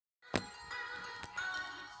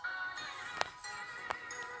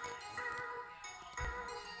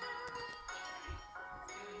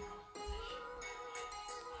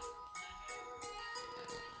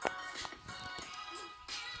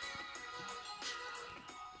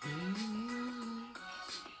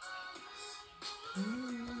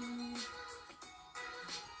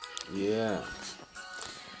Yeah.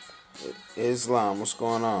 Islam, what's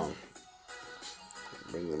going on?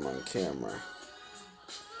 Bring them on camera.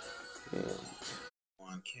 Yeah.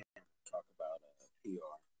 On camera, talk about PR.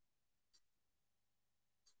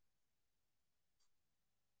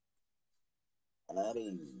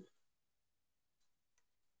 Adding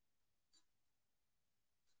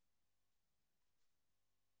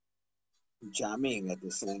jamming at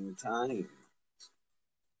the same time.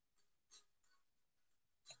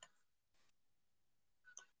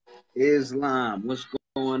 Islam, what's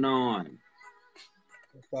going on?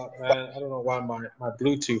 What's up, man? I don't know why my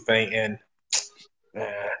Bluetooth ain't in.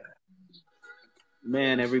 Man.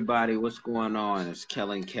 Man, everybody, what's going on? It's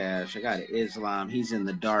Kellen Cash. I got Islam. He's in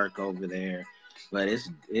the dark over there, but it's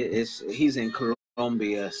he's in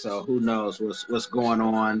Colombia, so who knows what's going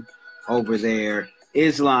on over there.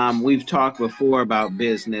 Islam, we've talked before about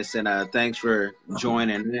business, and thanks for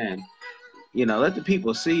joining in. Let the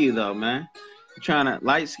people see you though, man. You're trying to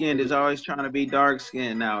light skinned is always trying to be dark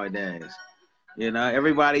skinned nowadays.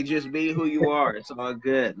 Everybody just be who you are. It's all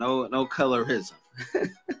good. No colorism.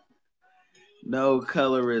 No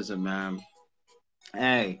colorism, man.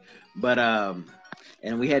 Hey, but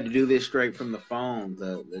and we had to do this straight from the phone.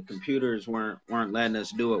 The computers weren't letting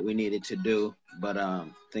us do what we needed to do, but I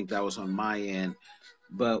think that was on my end.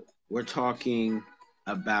 But we're talking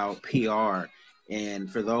about PR.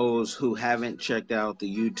 And for those who haven't checked out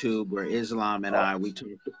the YouTube where Islam and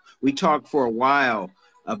we talked for a while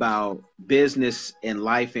about business and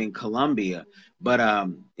life in Colombia. But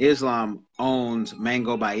Islam owns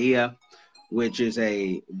Mango Bahia, which is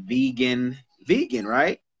a vegan,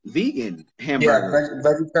 right? Vegan Yeah, hamburger.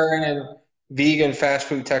 vegetarian and vegan fast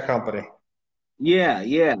food tech company. Yeah,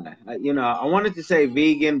 yeah. I wanted to say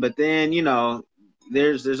vegan, but then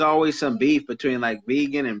there's always some beef between like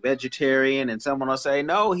vegan and vegetarian, and someone will say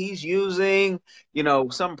no, he's using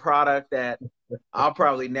some product that I'll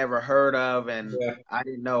probably never heard of, and Yeah. I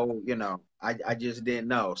didn't know. I just didn't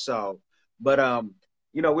know. So, but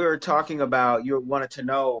we were talking about you wanted to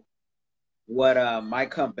know what my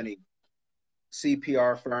company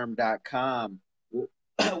cprfirm.com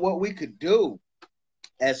what we could do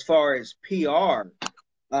as far as PR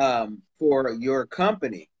for your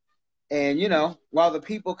company. And while the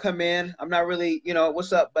people come in, I'm not really,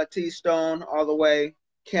 what's up, Batiste Stone, all the way,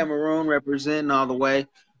 Cameroon representing all the way.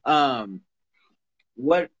 Um,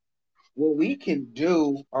 what what we can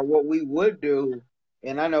do or what we would do,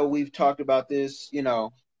 and I know we've talked about this,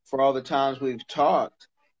 for all the times we've talked,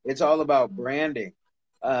 it's all about branding.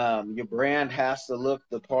 Your brand has to look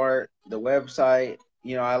the part, the website.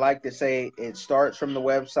 I like to say it starts from the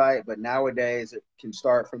website, but nowadays it can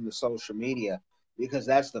start from the social media because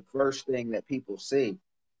that's the first thing that people see.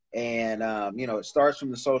 And, it starts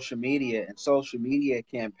from the social media and social media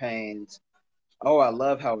campaigns. Oh, I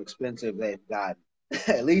love how expensive they've gotten.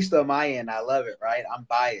 At least on my end, I love it, right? I'm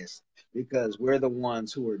biased because we're the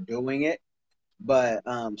ones who are doing it. But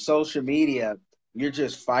social media, you're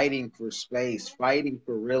just fighting for space, fighting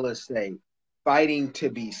for real estate, fighting to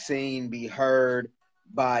be seen, be heard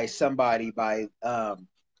by somebody, by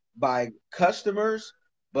customers,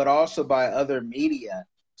 but also by other media,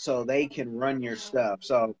 so they can run your stuff.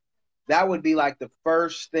 So that would be like the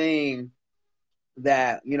first thing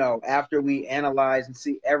that after we analyze and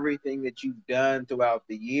see everything that you've done throughout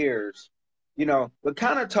the years, but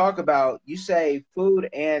kind of talk about, you say food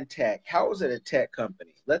and tech. How is it a tech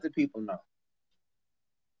company? Let the people know.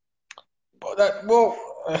 Well,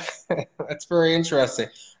 that's very interesting.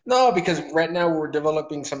 No, because right now we're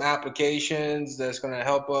developing some applications that's going to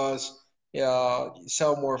help us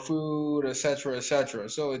sell more food, et cetera, et cetera.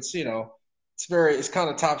 So it's kind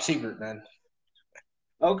of top secret, man.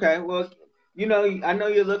 Okay, well, I know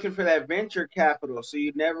you're looking for that venture capital, so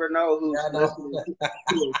you never know Yeah, who's I know. listening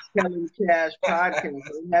to a Kelly Cash podcast.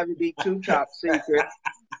 So have it be too top secret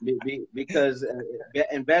because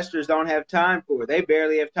investors don't have time for it. They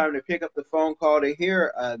barely have time to pick up the phone call to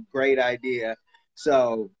hear a great idea.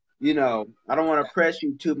 So, I don't want to press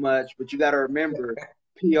you too much, but you got to remember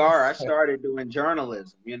PR. I started doing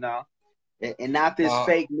journalism, and not this Uh,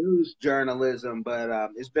 fake news journalism,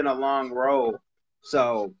 but it's been a long road.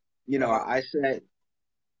 So, uh,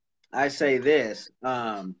 I say this,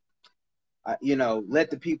 let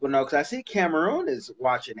the people know because I see Cameroon is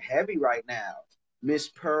watching heavy right now. Miss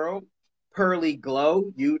Pearly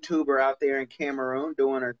Glow, YouTuber out there in Cameroon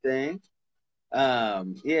doing her thing.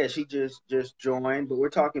 Yeah, she just joined, but we're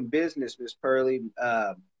talking business, Miss Pearly.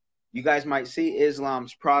 You guys might see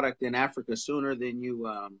Islam's product in Africa sooner than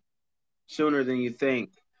you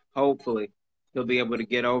think. Hopefully. he'll be able to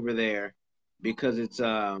get over there because it's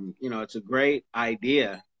it's a great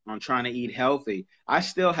idea on trying to eat healthy. I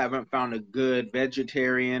still haven't found a good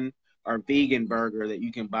vegetarian or vegan burger that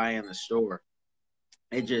you can buy in the store.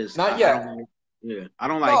 It just Not I yet. don't like, yeah, I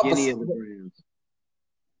don't like No, any of the brands.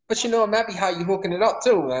 but it might be how you hooking it up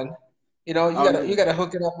too, man. You Oh gotta yeah. you gotta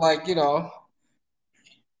hook it up like you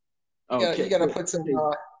Okay. gotta put some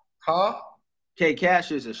huh? K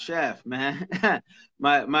Cash is a chef, man.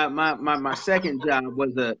 My second job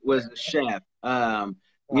was a chef. Uh,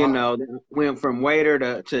 Went from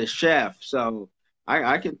waiter to chef, so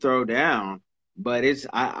I can throw down, but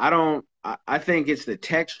I don't I think it's the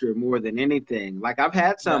texture more than anything. Like I've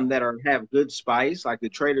had yeah. some that are have good spice, like the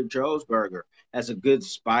Trader Joe's burger has a good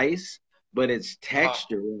spice, but it's Uh,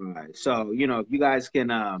 texture wise. So, if you guys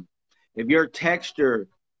can if your texture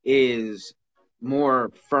is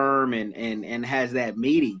more firm and has that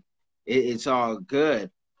meaty, it's all good.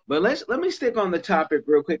 But let me stick on the topic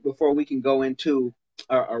real quick before we can go into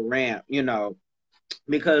a rant.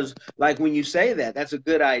 Because like when you say that, that's a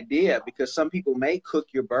good idea because some people may cook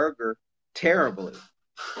your burger terribly,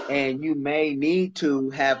 and you may need to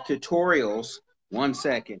have tutorials. One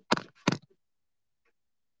second.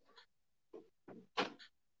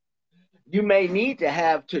 You may need to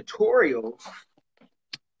have tutorials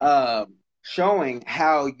showing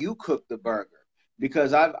how you cook the burger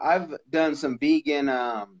because I've done some vegan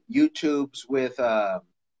YouTubes with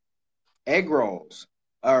egg rolls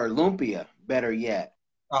or lumpia, better yet.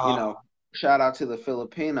 You uh, know, shout out to the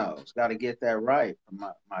Filipinos. Got to get that right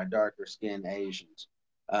for my darker skinned Asians.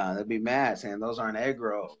 They'd be mad saying those aren't egg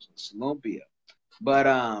rolls, it's lumpia. But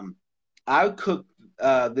I cooked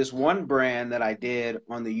this one brand that I did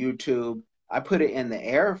on the YouTube. I put it in the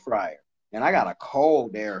air fryer, and I got a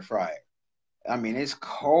cold air fryer. I mean, it's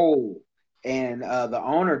cold. And the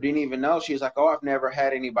owner didn't even know. She was like, "Oh, I've never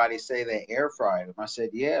had anybody say they air fried them." I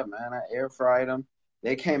said, "Yeah, man, I air fried them.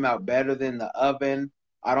 They came out better than the oven.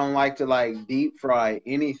 I don't like to like deep fry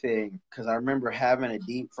anything because I remember having a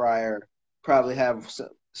deep fryer, probably have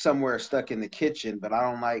somewhere stuck in the kitchen, but I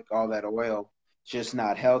don't like all that oil. It's just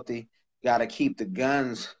not healthy. Got to keep the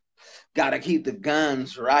guns. Got to keep the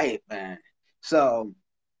guns right, man. So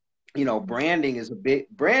branding is a big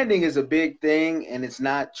thing, and it's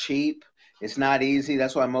not cheap. It's not easy.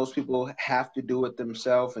 That's why most people have to do it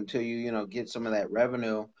themselves until get some of that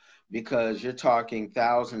revenue, because you're talking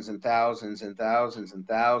thousands and thousands and thousands and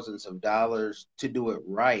thousands of dollars to do it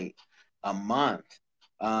right a month.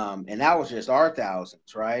 And that was just our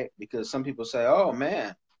thousands, right? Because some people say, "Oh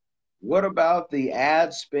man, what about the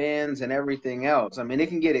ad spends and everything else?" I mean, it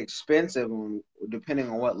can get expensive depending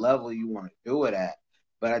on what level you want to do it at.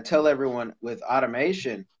 But I tell everyone with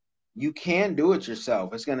automation, you can do it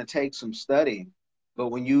yourself. It's going to take some studying.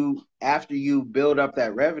 But after you build up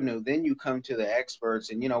that revenue, then you come to the experts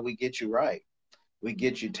and, we get you right. We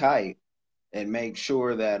get you tight and make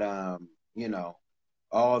sure that, all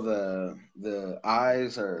the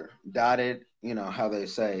I's are dotted, how they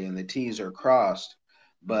say, and the T's are crossed.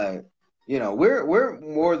 But we're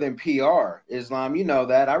more than PR. Islam, you know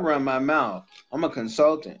that. I run my mouth. I'm a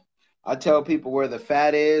consultant. I tell people where the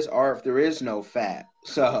fat is or if there is no fat.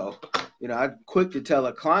 So, I'm quick to tell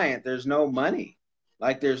a client there's no money.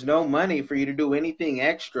 Like there's no money for you to do anything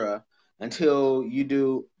extra until you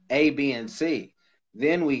do A, B, and C.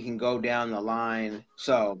 Then we can go down the line.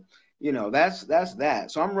 So, that's that.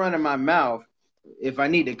 So I'm running my mouth. If I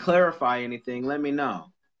need to clarify anything, let me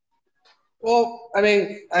know. well, I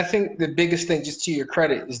mean, I think the biggest thing, just to your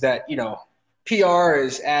credit, is that PR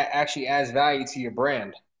actually adds value to your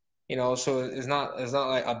brand. So it's not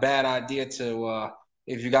like a bad idea to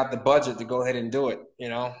if you got the budget to go ahead and do it.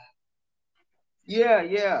 Yeah,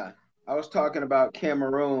 yeah. I was talking about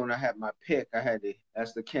Cameroon. I had my pick.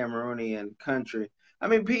 That's the Cameroonian country. I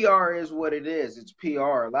mean, PR is what it is. It's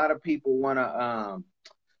PR. A lot of people want to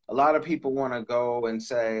go and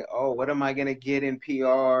say, "Oh, what am I going to get in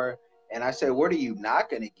PR?" And I say, "What are you not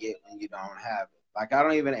going to get when you don't have it?" Like I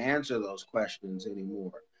don't even answer those questions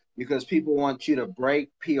anymore because people want you to break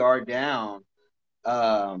PR down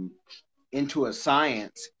um, into a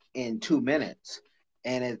science in 2 minutes.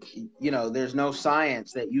 And there's no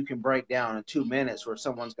science that you can break down in 2 minutes where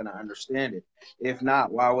someone's going to understand it. If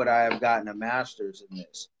not, why would I have gotten a master's in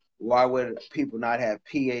this? Why would people not have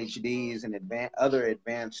PhDs and other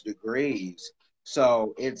advanced degrees?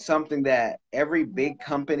 So it's something that every big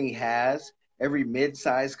company has, every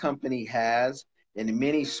mid-sized company has, and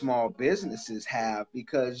many small businesses have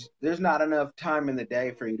because there's not enough time in the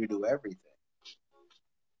day for you to do everything.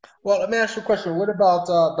 Well, let me ask you a question. What about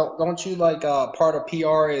don't you like part of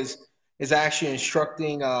PR is actually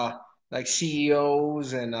instructing like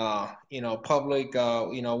CEOs and public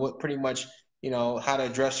what pretty much how to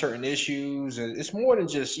address certain issues, and it's more than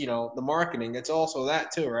just the marketing. It's also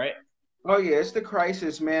that too, right? Oh yeah, it's the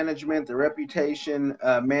crisis management, the reputation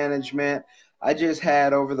management. I just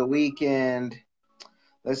had over the weekend.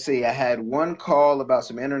 Let's see, I had one call about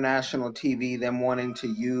some international TV, them wanting to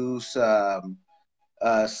use some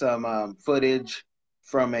footage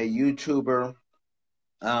from a YouTuber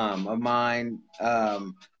of mine.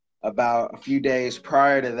 About a few days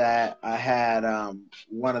prior to that, I had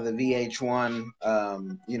one of the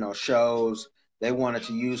VH1 shows. They wanted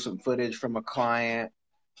to use some footage from a client.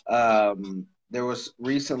 There was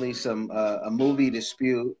recently some a movie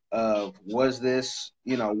dispute of was this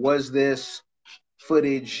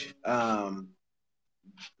footage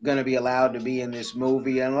going to be allowed to be in this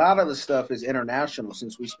movie, and a lot of the stuff is international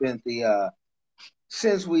since we spent the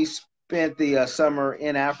summer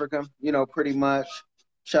in Africa, pretty much.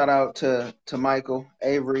 Shout out to Michael,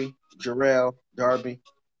 Avery, Jarrell, Darby.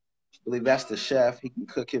 I believe that's the chef. He can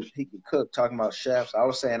cook. He can cook. Talking about chefs, I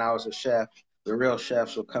was saying I was a chef. The real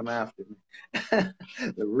chefs will come after me.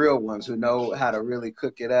 The real ones who know how to really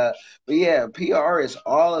cook it up. But yeah, PR is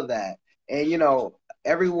all of that. And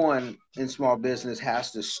everyone in small business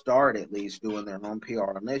has to start at least doing their own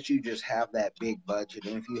PR, unless you just have that big budget.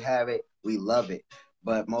 And if you have it, we love it.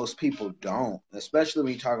 But most people don't, especially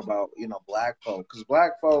when you talk about, black folk. Because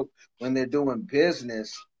black folk, when they're doing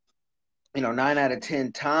business, 9 out of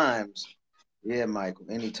 10 times, yeah, Michael,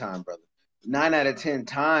 anytime, brother. 9 out of 10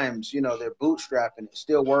 times, they're bootstrapping it,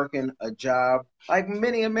 still working a job like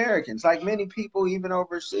many Americans, like many people even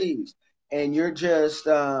overseas. And you're just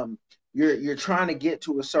you're trying to get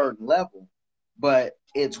to a certain level, but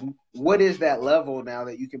it's what is that level now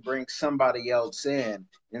that you can bring somebody else in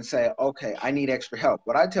and say, okay, I need extra help.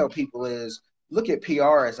 What I tell people is look at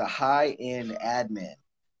PR as a high end admin.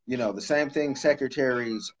 The same thing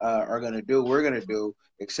secretaries are going to do, we're going to do,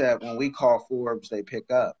 except when we call Forbes, they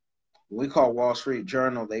pick up. When we call Wall Street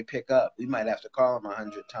Journal, they pick up. We might have to call them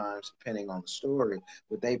 100 times depending on the story,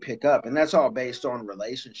 but they pick up. And that's all based on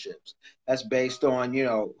relationships. That's based on,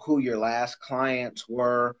 who your last clients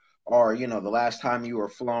were, or, the last time you were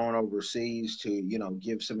flown overseas to,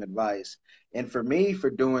 give some advice. And for me, for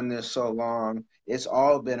doing this so long, it's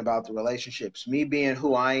all been about the relationships. Me being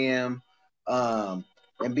who I am, um,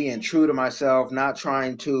 and being true to myself, not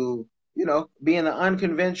trying to, being the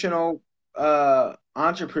unconventional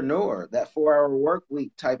entrepreneur, that 4 hour work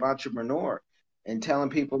week type entrepreneur, and telling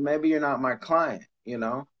people maybe you're not my client.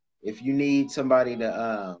 If you need somebody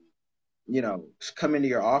to, come into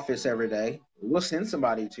your office every day, we'll send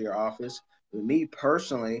somebody to your office. With me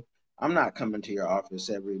personally, I'm not coming to your office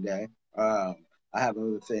every day. I have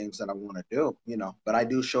other things that I want to do, but I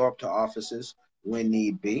do show up to offices when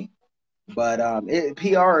need be. But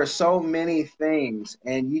PR is so many things,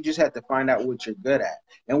 and you just have to find out what you're good at.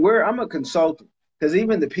 And I'm a consultant, because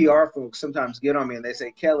even the PR folks sometimes get on me and they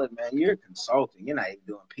say, Kelly, man, you're a consultant. You're not even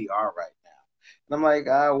doing PR right now. And I'm like,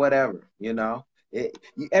 whatever,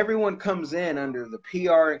 everyone comes in under the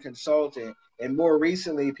PR and consultant. And more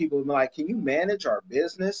recently, people have been like, can you manage our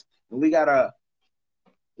business? And we got a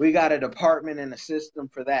department and a system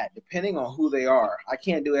for that, depending on who they are. I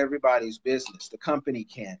can't do everybody's business. The company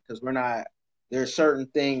can't, because we're not, there are certain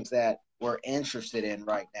things that we're interested in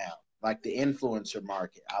right now, like the influencer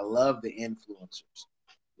market. I love the influencers.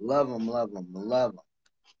 Love them, love them, love them.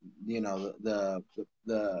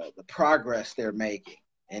 The progress they're making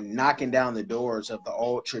and knocking down the doors of the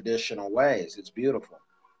old traditional ways. It's beautiful.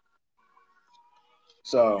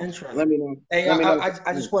 So let Interesting. me know. Hey, Let me know.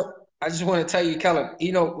 I just want to tell you, Kellen,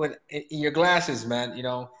 when in your glasses, man,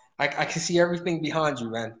 I can see everything behind you,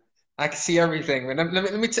 man. I can see everything, man.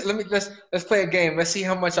 Let's play a game. Let's see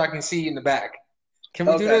how much I can see in the back. Can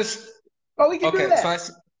we do Okay. this? Oh, we can do Okay, that.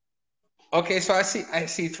 so I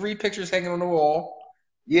see three pictures hanging on the wall.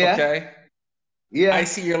 Yeah. Okay. I Yeah.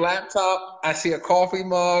 see your laptop. I see a coffee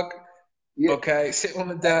mug. Yeah. Okay, sitting on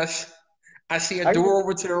the desk. I see a I can, door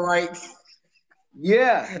over to the right.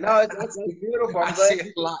 yeah. No, I that's see, beautiful. I'm I glad see a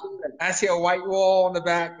you can lot. see that. I see a white wall on the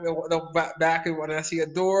back, the back of one. I see a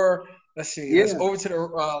door. Let's see. Let's Yeah. over to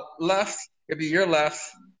the left. It'd be your left,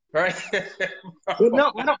 right? But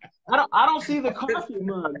no, I don't see the coffee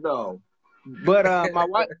mug though. But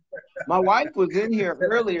my wife was in here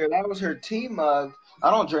earlier. That was her tea mug.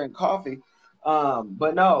 I don't drink coffee.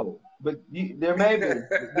 But no, there may be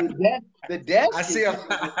the I desk see is a, here.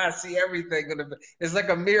 I see everything. It's like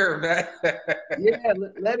a mirror, man. Yeah,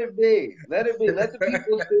 let it be. Let it be. Let the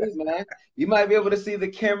people see, man. You might be able to see the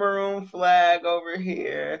Cameroon flag over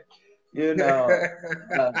here. You know,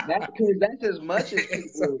 that's as much as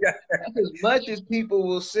So, people. yeah. That's as much as people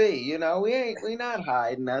will see. You know, we not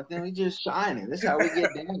hiding nothing. We just shining. That's how we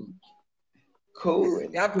get down. Cool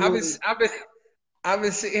and Yeah, cool. I've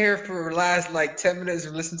been sitting here for the last like 10 minutes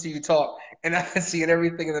and listening to you talk, and I've been seeing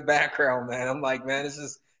everything in the background, man. I'm like, man, this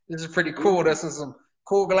is pretty cool. This is some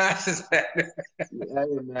cool glasses, man.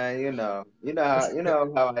 Hey, man, you know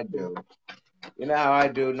how I do. You know how I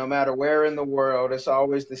do. No matter where in the world, it's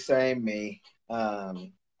always the same me.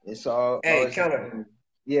 It's Hey, always the kind of. same.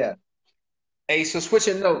 Yeah. Hey, so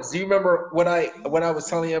switching notes. Do you remember what I was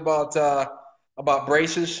telling you about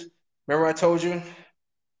braces? Remember I told you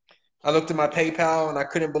I looked at my PayPal and I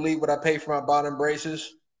couldn't believe what I paid for my bottom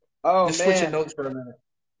braces. Oh Just switching man. notes for a minute.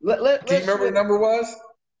 Do you Let's remember switch. what the number was?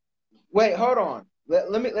 Wait, hold on.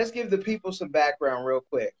 Let's give the people some background real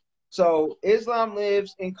quick. So Islam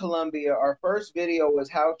lives in Colombia. Our first video was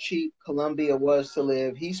how cheap Colombia was to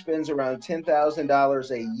live. He spends around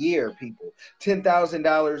 $10,000 a year, people.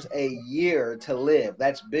 $10,000 a year to live.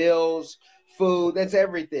 That's bills, food, that's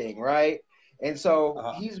everything, right? And so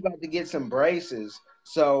Uh-huh. he's about to get some braces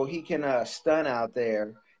so he can stun out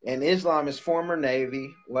there. And Islam is former Navy,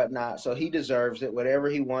 whatnot, so he deserves it. Whatever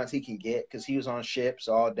he wants, he can get because he was on ships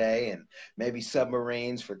all day and maybe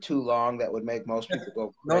submarines for too long. That would make most people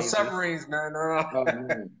go No crazy. submarines, man. No, Oh no.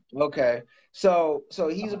 man. Okay. So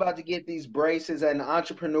he's about to get these braces as an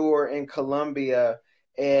entrepreneur in Colombia.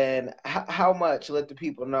 And how much? Let the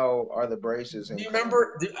people know are the braces Do in you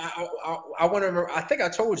Colombia. remember? I want to remember. I think I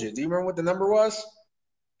told you. Do you remember what the number was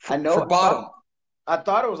I for know. bottom? I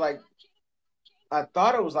thought it was like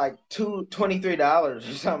 $23 or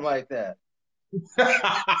something like that.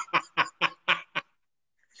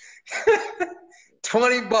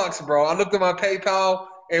 $20, bro. I looked at my PayPal.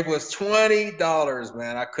 It was $20,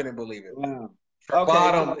 man. I couldn't believe it Wow. for Okay.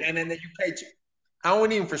 bottom, So and then you pay. I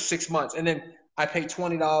went even for 6 months, and then I pay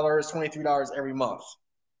 $20, $23 every month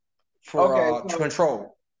for okay.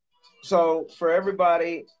 control. So for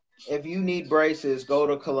everybody, if you need braces, go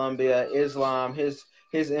to Colombia Islam. His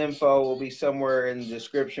info will be somewhere in the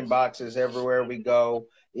description boxes everywhere we go.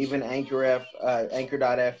 Even Anchor.fm,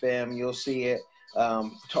 you'll see it.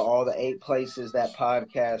 To all the 8 places that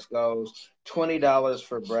podcast goes. $20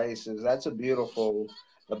 for braces. That's a beautiful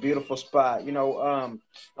spot. I'm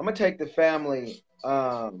gonna take the family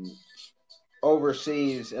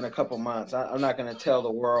overseas in a couple months. I'm not going to tell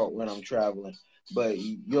the world when I'm traveling, but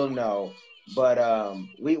you'll know. But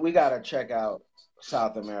we got to check out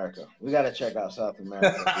South America. We got to check out South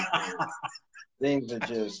America because things are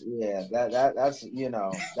just that's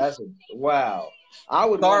that's wow. I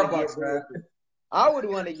would want to get Starbucks, man. braces. I would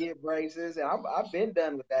want to get braces, and I've been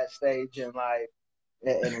done with that stage in life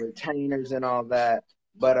and retainers and all that.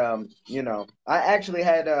 But I actually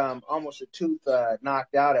had almost a tooth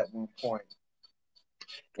knocked out at one point.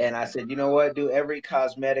 And I said, you know what? Do every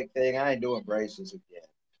cosmetic thing. I ain't doing braces again.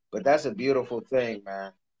 But that's a beautiful thing,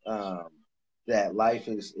 man. Um, that life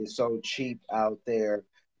is so cheap out there.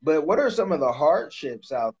 But what are some of the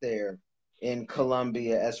hardships out there in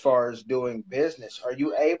Colombia as far as doing business? Are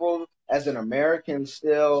you able, as an American,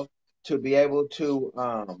 still to be able to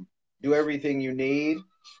do everything you need?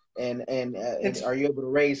 And It's, are you able to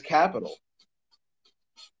raise capital?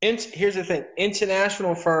 here's the thing: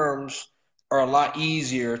 international firms are a lot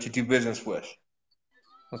easier to do business with.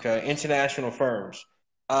 Okay, international firms.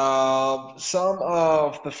 Some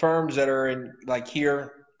of the firms that are in like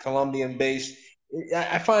here, Colombian based,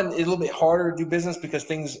 I find it a little bit harder to do business because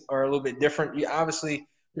things are a little bit different. Obviously,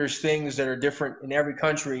 there's things that are different in every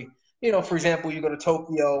country. For example, you go to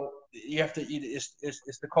Tokyo, you have to. It's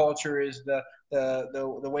the culture, is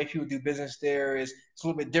the way people do business there is it's a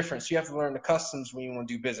little bit different. So you have to learn the customs when you want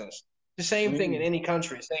to do business. The same thing in Mm, any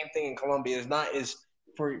country. Same thing in Colombia. Is not as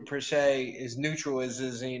per se as neutral as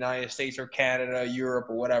is in the United States or Canada, Europe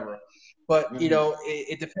or whatever. But mm.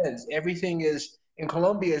 it depends. Everything is in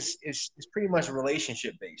Colombia is pretty much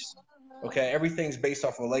relationship based. Okay, everything's based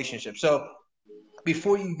off relationship. So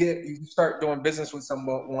before you start doing business with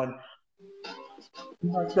someone,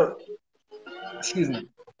 you have to excuse me,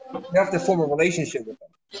 you have to form a relationship with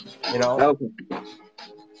them. You know, Okay.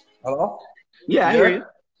 hello, Yeah, you I hear you.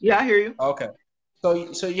 there? Yeah, I hear you. Okay. So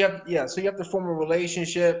you have to form a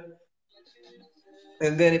relationship,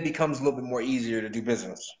 and then it becomes a little bit more easier to do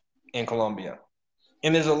business in Colombia.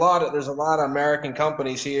 And there's a lot of American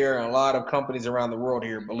companies here and a lot of companies around the world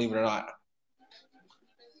here, believe it or not.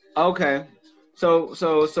 Okay. So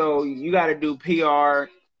you got to do PR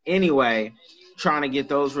anyway, trying to get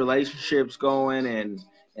those relationships going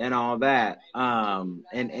and all that.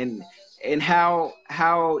 And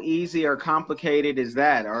how easy or complicated is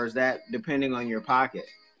that, or is that depending on your pocket?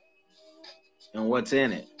 and what's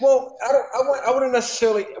in it. Well, I wouldn't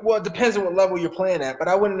necessarily. Well, it depends on what level you're playing at, but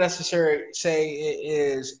I wouldn't necessarily say it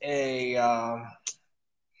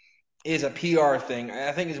is a PR thing.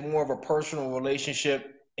 I think it's more of a personal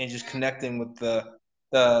relationship and just connecting with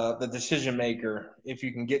the decision maker if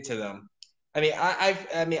you can get to them.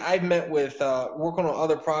 I've met with working on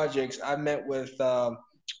other projects. I've met with uh,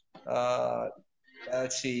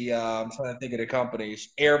 let's see, I'm trying to think of the companies.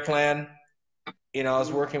 Airplan. I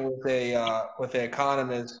was working with an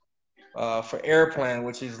economist for Airplan,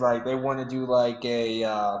 which is like they want to do like a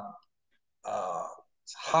uh,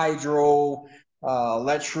 hydro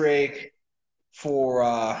electric for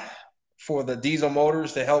uh, for the diesel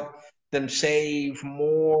motors to help them save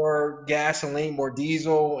more gasoline, more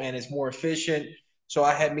diesel, and it's more efficient. So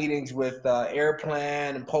I had meetings with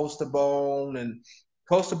Airplan and Postabone, and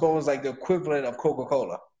Postabone is like the equivalent of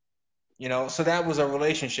Coca-Cola. So that was a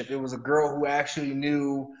relationship. It was a girl who actually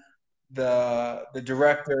knew the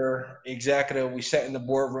director, executive. We sat in the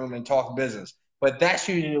boardroom and talked business. But that's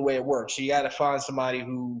usually the way it works. You got to find somebody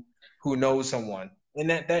who knows someone, and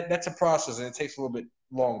that's a process, and it takes a little bit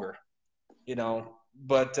longer, you know.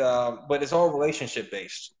 But it's all relationship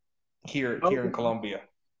based here in Okay. Colombia,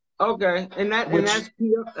 Okay, and which that's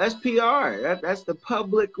PR, that's PR. That's the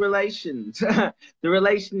public relations, the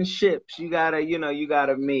relationships you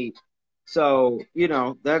gotta meet. So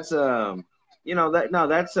that's that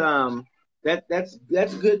no that's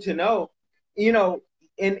that's good to know. You know,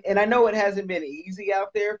 and I know it hasn't been easy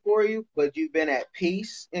out there for you, but you've been at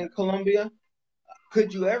peace in Colombia.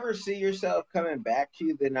 Could you ever see yourself coming back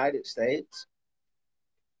to the United States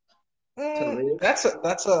to live? that's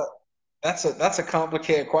a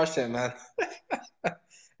complicated question, man.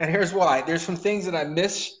 And here's why. There's some things that I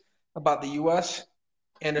miss about the U.S.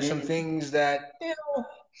 and there's some Mm, things that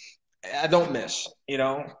I don't miss.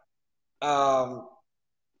 Um,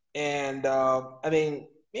 and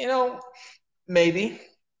maybe.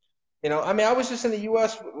 I was just in the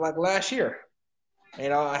U.S. like last year.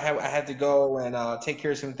 I had to go and take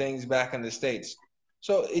care of some things back in the States.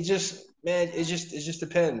 So it just, man, it just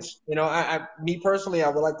depends. Me personally, I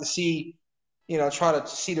would like to see, try to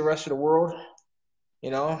see the rest of the world. You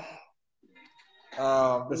know,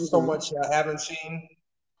 there's so okay. much I haven't seen,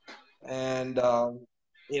 and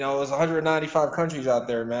there's 195 countries out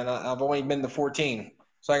there, man. I've only been to 14,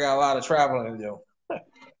 so I got a lot of traveling to do.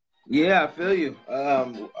 Yeah, I feel you.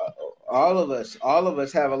 All of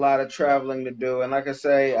us have a lot of traveling to do, and like I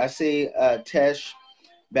say, I see Tesh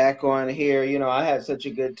back on here. I had such a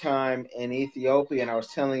good time in Ethiopia, and I was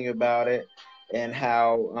telling you about it and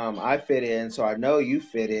how I fit in. So I know you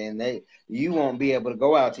fit in. You won't be able to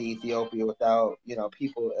go out to Ethiopia without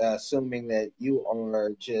people assuming that you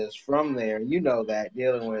are just from there. You know that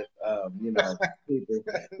dealing with people,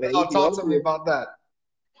 but No, talk to me Ethiopia. about that.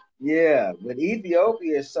 Yeah, but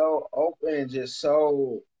Ethiopia is so open and just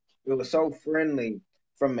it was so friendly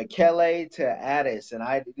from Mekelle to Addis. And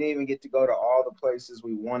I didn't even get to go to all the places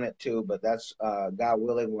we wanted to, but that's God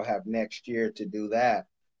willing, we'll have next year to do that,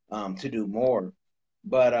 to do more.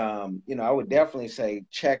 But I would definitely say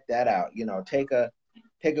check that out. Take a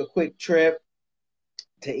quick trip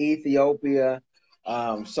to Ethiopia.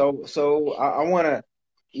 I want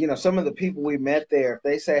to, some of the people we met there, if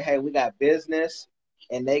they say, "Hey, we got business,"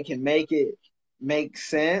 and they can make it make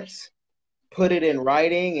sense, put it in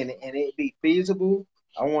writing, and it be feasible,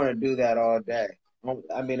 I want to do that all day.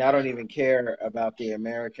 I mean, I don't even care about the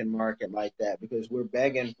American market like that because we're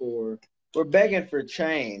begging for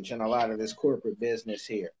change in a lot of this corporate business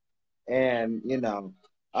here. And,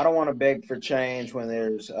 I don't want to beg for change when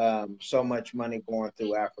there's so much money going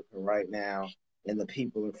through Africa right now and the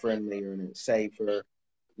people are friendlier and it's safer.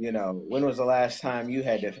 When was the last time you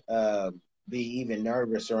had to be even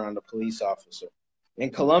nervous around a police officer? In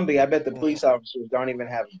Colombia, I bet the police officers don't even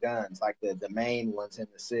have guns, like the main ones in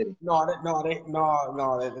the city. No,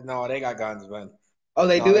 they got guns, man. Oh,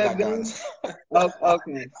 they No, do they have got guns? guns. Oh,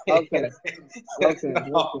 okay, okay, okay,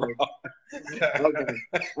 No, okay, okay.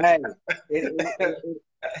 Hey, in, in,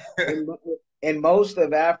 in, in most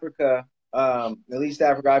of Africa, at least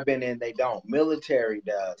Africa I've been in, they don't. Military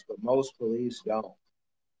does, but most police don't.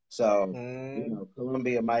 So, Mm,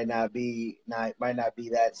 Colombia might not be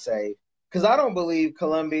that safe. Because I don't believe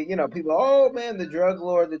Colombia, people, oh man, the drug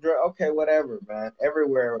lord, the drug, okay, whatever, man.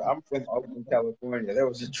 Everywhere, I'm from Oakland, California. There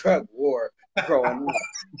was a drug war growing up.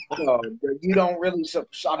 So you don't really,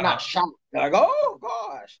 I'm not shocked. Like, oh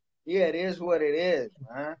gosh. Yeah, it is what it is,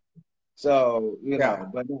 man. So, yeah.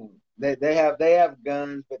 but no, they have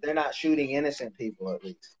guns, but they're not shooting innocent people at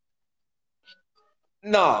least.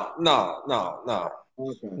 No, no, no, no.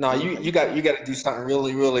 Okay, No, you okay. you got you got to do something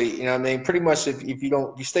really, really. Pretty much if you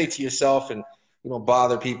don't, you stay to yourself and you don't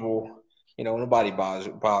bother people. You know, nobody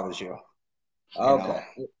bothers you. You know.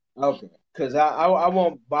 Okay. Okay. Because I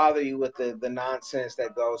won't bother you with the nonsense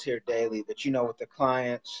that goes here daily, but you know, with the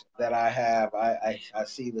clients that I have, I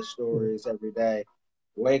see the stories every day.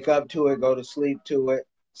 Wake up to it, go to sleep to it,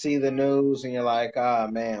 see the news, and you're like, ah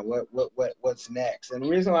man, what's next? And the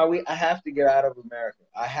reason why I have to get out of America.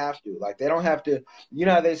 I have to. Like they don't have to, you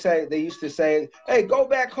know, they used to say, hey, go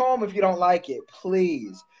back home if you don't like it,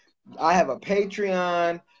 please. I have a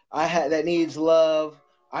Patreon. I had that needs love.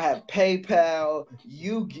 I have PayPal.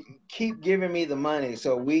 You keep giving me the money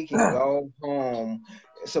so we can go home,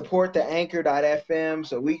 support the anchor.fm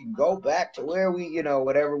so we can go back to where we, you know,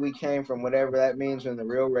 whatever we came from, whatever that means when the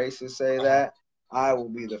real racists say that. I will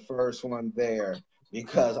be the first one there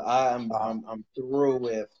because I'm through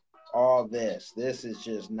with all this. This is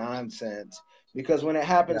just nonsense. Because when it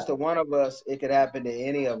happens Yeah. to one of us, it could happen to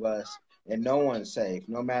any of us and no one's safe,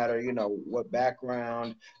 no matter you know what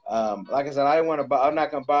background. Like I said, I didn't want to. I'm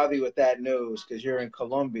not going to bother you with that news because you're in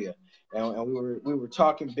Colombia, and we were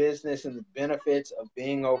talking business and the benefits of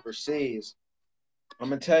being overseas. I'm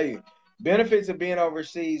gonna tell you, benefits of being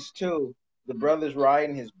overseas too. The brother's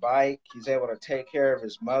riding his bike. He's able to take care of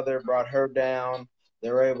his mother. Brought her down.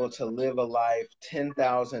 They're able to live a life.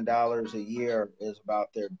 $10,000 a year is about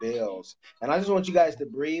their bills. And I just want you guys to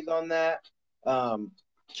breathe on that. Um,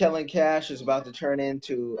 Kellen Cash is about to turn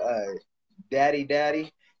into Daddy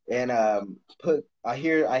Daddy, and put. I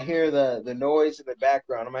hear the noise in the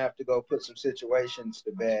background. I'm gonna have to go put some situations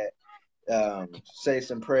to bed, say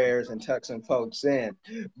some prayers and tuck some folks in.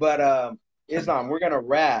 But Islam, we're gonna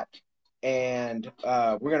wrap, and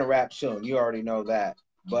we're gonna wrap soon. You already know that.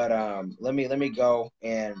 But let me go,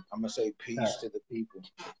 and I'm gonna say All right. peace to the people.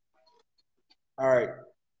 All right.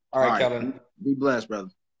 All All right, right, Kevin. be blessed, brother.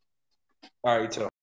 All right, you too.